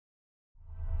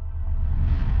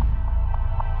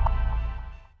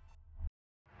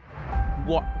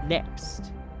what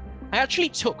next? I actually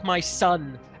took my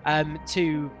son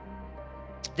to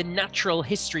the Natural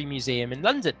History Museum in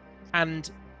London,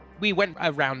 and we went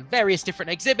around various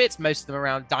different exhibits, most of them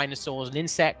around dinosaurs and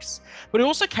insects, but I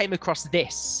also came across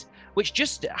this, which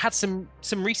just had some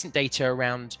recent data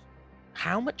around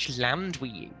how much land we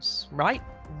use, right?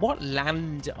 What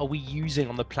land are we using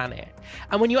on the planet?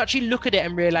 And when you actually look at it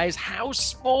and realize how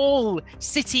small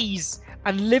cities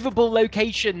and livable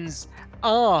locations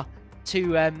are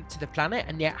to the planet,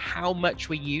 and yet how much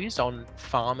we use on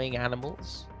farming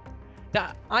animals,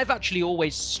 that I've actually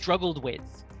always struggled with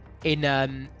in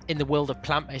the world of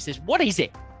plant-based is, what is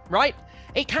it, right?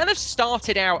 It kind of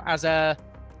started out as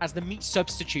the meat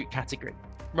substitute category,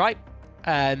 right?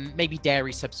 Maybe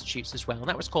dairy substitutes as well, and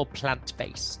that was called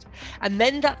plant-based. And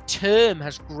then that term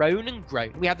has grown and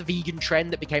grown. We had the vegan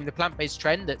trend that became the plant-based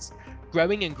trend that's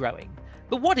growing and growing.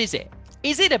 But what is it?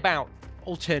 Is it about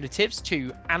alternatives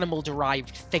to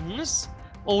animal-derived things,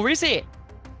 or is it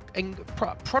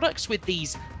products with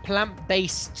these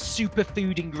plant-based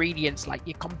superfood ingredients like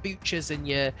your kombuchas and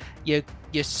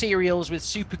your cereals with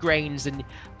super grains and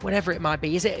whatever it might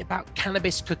be? Is it about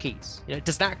cannabis cookies? You know,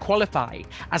 does that qualify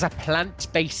as a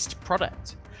plant-based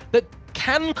product? But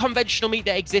can conventional meat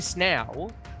that exists now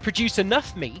produce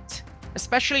enough meat,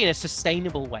 especially in a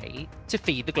sustainable way, to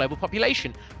feed the global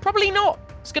population? Probably not.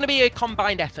 It's going to be a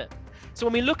combined effort. So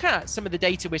when we look at some of the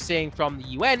data we're seeing from the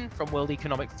UN, from World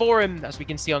Economic Forum, as we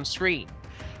can see on screen,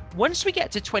 once we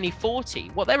get to 2040,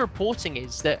 what they're reporting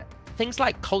is that things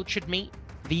like cultured meat,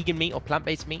 vegan meat, or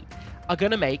plant-based meat are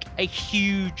going to make a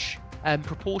huge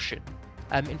proportion.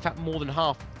 In fact, more than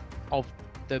half of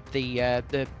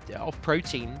of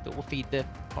protein that will feed the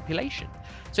population.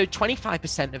 So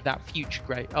 25% of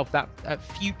that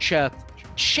future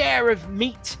share of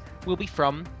meat will be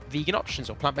from vegan options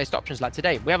or plant-based options like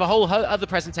today. We have a whole other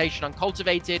presentation on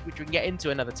cultivated, which we can get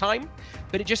into another time,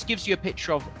 but it just gives you a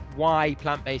picture of why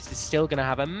plant-based is still going to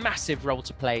have a massive role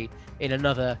to play in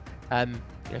another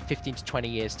 15 to 20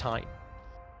 years time.